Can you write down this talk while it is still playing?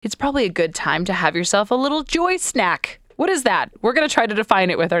It's probably a good time to have yourself a little joy snack. What is that? We're going to try to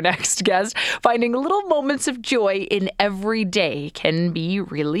define it with our next guest. Finding little moments of joy in every day can be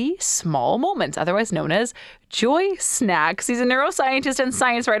really small moments, otherwise known as joy snacks. He's a neuroscientist and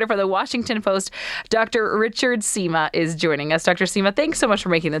science writer for the Washington Post. Dr. Richard Sima is joining us. Dr. Sima, thanks so much for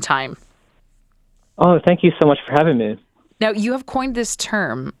making the time. Oh, thank you so much for having me. Now, you have coined this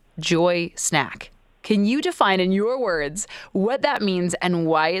term, joy snack. Can you define in your words what that means and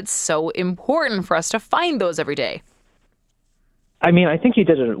why it's so important for us to find those every day? I mean, I think you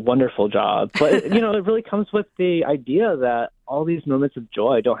did a wonderful job, but it really comes with the idea that all these moments of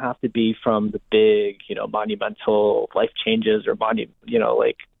joy don't have to be from the big, monumental life changes or going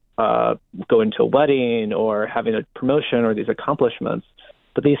to a wedding or having a promotion or these accomplishments,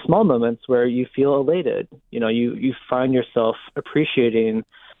 but these small moments where you feel elated. You find yourself appreciating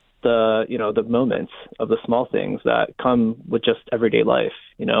the moments of the small things that come with just everyday life.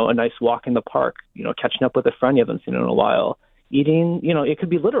 A nice walk in the park, catching up with a friend you haven't seen in a while. Eating, it could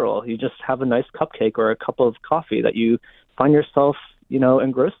be literal. You just have a nice cupcake or a cup of coffee that you find yourself,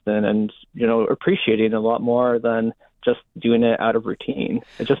 engrossed in and, appreciating a lot more than just doing it out of routine.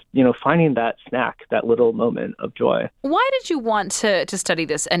 It's just, finding that snack, that little moment of joy. Why did you want to study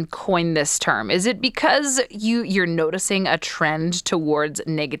this and coin this term? Is it because you're noticing a trend towards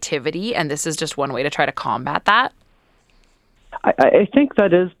negativity and this is just one way to try to combat that? I think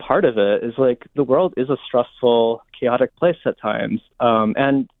that is part of it, is like the world is a stressful, chaotic place at times.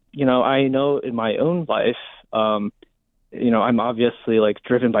 And I know in my own life, I'm obviously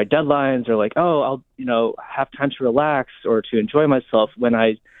driven by deadlines or I'll, have time to relax or to enjoy myself when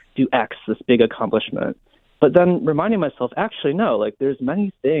I do X, this big accomplishment. But then reminding myself, actually, no, there's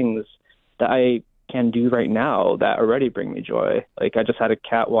many things that I can do right now that already bring me joy. I just had a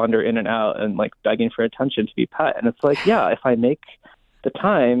cat wander in and out and begging for attention to be pet. And it's if I make the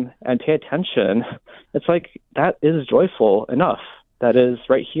time and pay attention, it's that is joyful enough. That is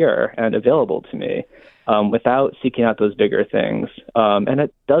right here and available to me without seeking out those bigger things. And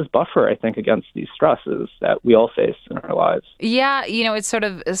it does buffer, I think, against these stresses that we all face in our lives. Yeah, it's sort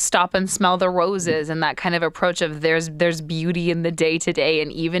of stop and smell the roses and that kind of approach of there's beauty in the day to day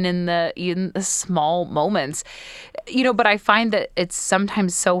and even in the small moments. But I find that it's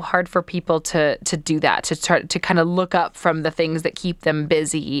sometimes so hard for people to do that, to try to kind of look up from the things that keep them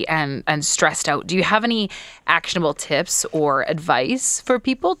busy and stressed out. Do you have any actionable tips or advice for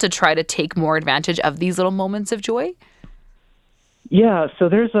people to try to take more advantage of these little moments of joy? Yeah, so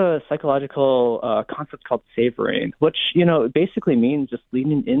there's a psychological concept called savoring, which, basically means just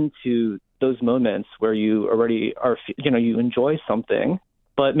leaning into those moments where you already are, you enjoy something,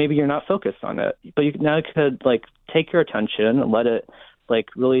 but maybe you're not focused on it. But you now could, take your attention and let it,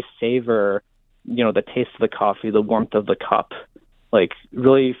 really savor, the taste of the coffee, the warmth of the cup,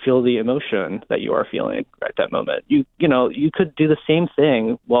 really feel the emotion that you are feeling at that moment. You could do the same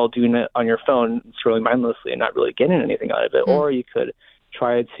thing while doing it on your phone, scrolling mindlessly and not really getting anything out of it. Or you could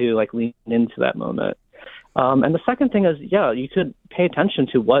try to lean into that moment. And the second thing is, you could pay attention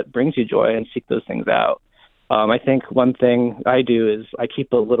to what brings you joy and seek those things out. I think one thing I do is I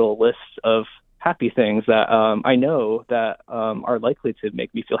keep a little list of happy things that I know that are likely to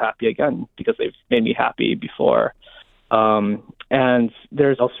make me feel happy again because they've made me happy before. And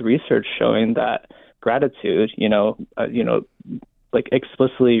there's also research showing that gratitude,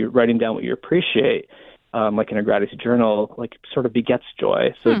 explicitly writing down what you appreciate, in a gratitude journal, sort of begets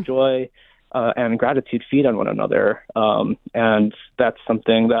joy. So joy and gratitude feed on one another. And that's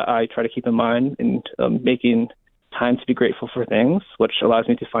something that I try to keep in mind in making time to be grateful for things, which allows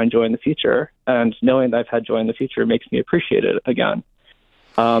me to find joy in the future. And knowing that I've had joy in the future makes me appreciate it again.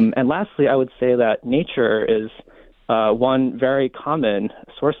 And lastly, I would say that nature is one very common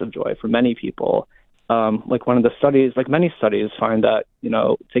source of joy for many people. One of the studies, many studies, find that,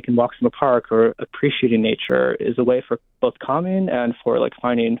 taking walks in the park or appreciating nature is a way for both calming and for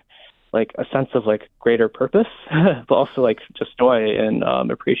finding a sense of greater purpose, but also just joy in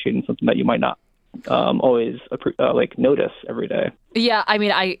appreciating something that you might not always notice every day. Yeah, I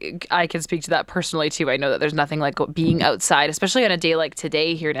mean, I can speak to that personally too. I know that there's nothing like being outside, especially on a day like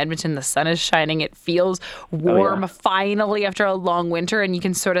today here in Edmonton. The sun is shining. It feels warm finally after a long winter, and you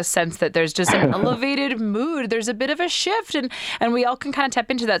can sort of sense that there's just an elevated mood. There's a bit of a shift, and we all can kind of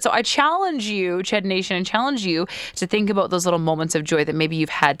tap into that. So I challenge you, Ched Nation, and challenge you to think about those little moments of joy that maybe you've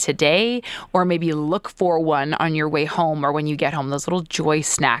had today, or maybe look for one on your way home or when you get home. Those little joy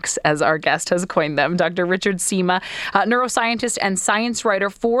snacks, as our guest has coined them. Dr. Richard Sima, neuroscientist and science writer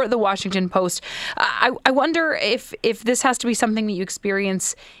for the Washington Post. I wonder if this has to be something that you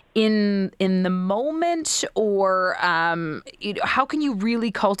experience in the moment, or how can you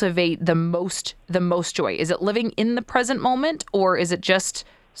really cultivate the most joy? Is it living in the present moment, or is it just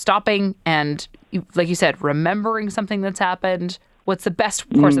stopping and, like you said, remembering something that's happened? What's the best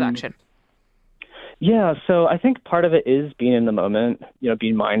course of action? Yeah, so I think part of it is being in the moment,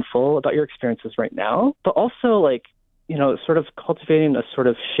 being mindful about your experiences right now, but also sort of cultivating a sort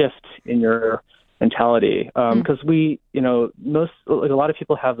of shift in your mentality. Because a lot of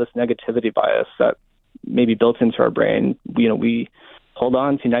people have this negativity bias that may be built into our brain. We hold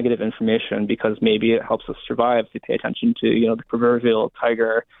on to negative information because maybe it helps us survive, to pay attention to, the proverbial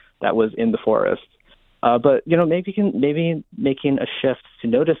tiger that was in the forest. But maybe making a shift to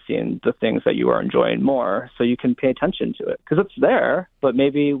noticing the things that you are enjoying more, so you can pay attention to it, because it's there. But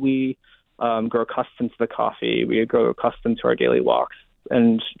maybe we grow accustomed to the coffee, we grow accustomed to our daily walks,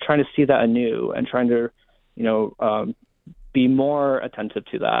 and trying to see that anew and trying to be more attentive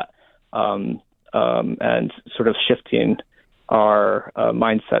to that, and sort of shifting our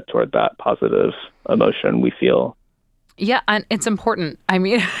mindset toward that positive emotion we feel. Yeah, and it's important. I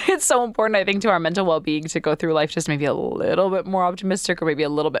mean, it's so important, I think, to our mental well-being to go through life just maybe a little bit more optimistic, or maybe a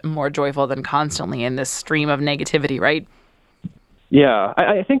little bit more joyful, than constantly in this stream of negativity, right? Yeah,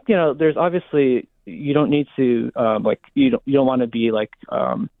 I think, there's obviously, you don't need to, you don't want to be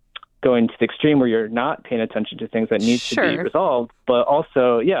going to the extreme where you're not paying attention to things that need to be resolved. But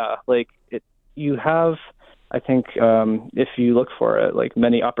also, you have, I think, if you look for it,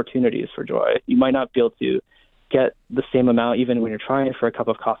 many opportunities for joy. You might not be able to get the same amount even when you're trying for a cup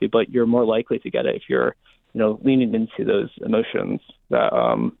of coffee, but you're more likely to get it if you're, leaning into those emotions that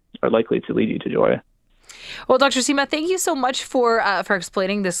are likely to lead you to joy. Well, Dr. Sima, thank you so much for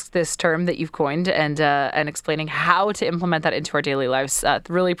explaining this term that you've coined, and explaining how to implement that into our daily lives.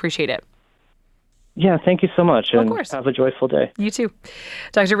 Really appreciate it. Yeah, thank you so much, and of course. Have a joyful day. You too.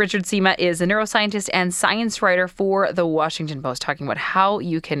 Dr. Richard Sima is a neuroscientist and science writer for the Washington Post, talking about how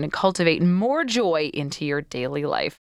you can cultivate more joy into your daily life.